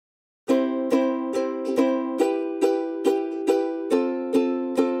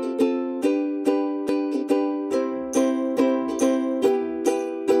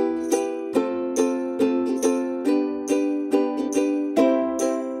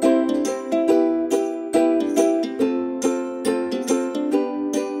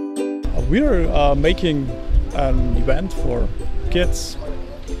We are making an event for kids,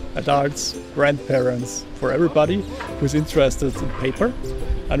 adults, grandparents, for everybody who's interested in paper,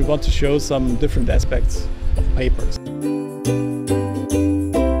 and we want to show some different aspects of papers.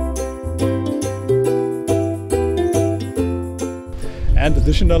 And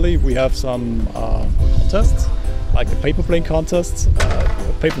additionally, we have some contests, like the paper plane contest,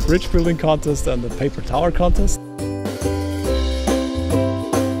 the paper bridge building contest, and the paper tower contest.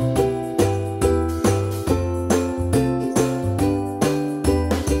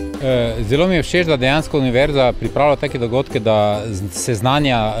 Zelo mi je všeč, da dejansko univerza pripravlja take dogodke, da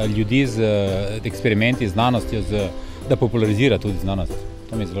seznanja ljudi z eksperimenti, znanostjo, da popularizira tudi znanost.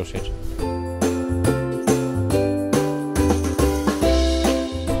 To mi je zelo všeč.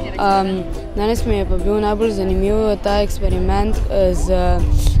 Danes mi je pa bil najbolj zanimiv ta eksperiment z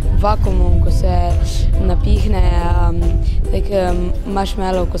vakuumom, ko se napihne,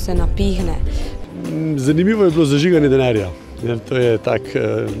 marshmallow, ko se napihne. Zanimivo je bilo zažiganje denarja. To je tak,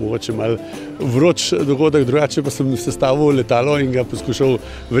 mogoče malo vroč dogodek, drugače pa sem sestavil letalo in ga poskušal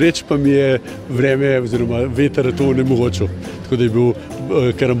vreči, pa mi je vreme oziroma veter to onemogočil. Tako da je bil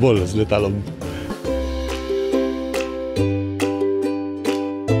karambol z letalom.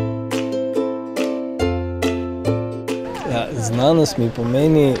 Znanost mi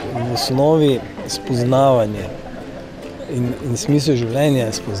pomeni v osnovi spoznavanje in smisel življenja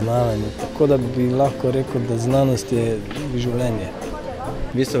je spoznavanje, tako da bi lahko rekel, da znanost je življenje.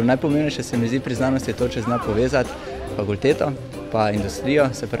 V bistvu najpomembnejše se mi zdi pri znanosti je to, če zna povezati fakulteto pa industrijo,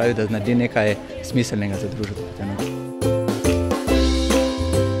 se pravi, da naredi nekaj smiselnega za družbo.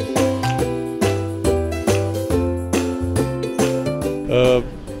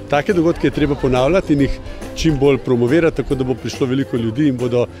 Take dogodke je treba ponavljati in jih čim bolj promovirati, tako da bo prišlo veliko ljudi in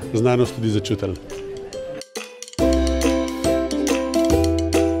bodo znanost tudi začutili.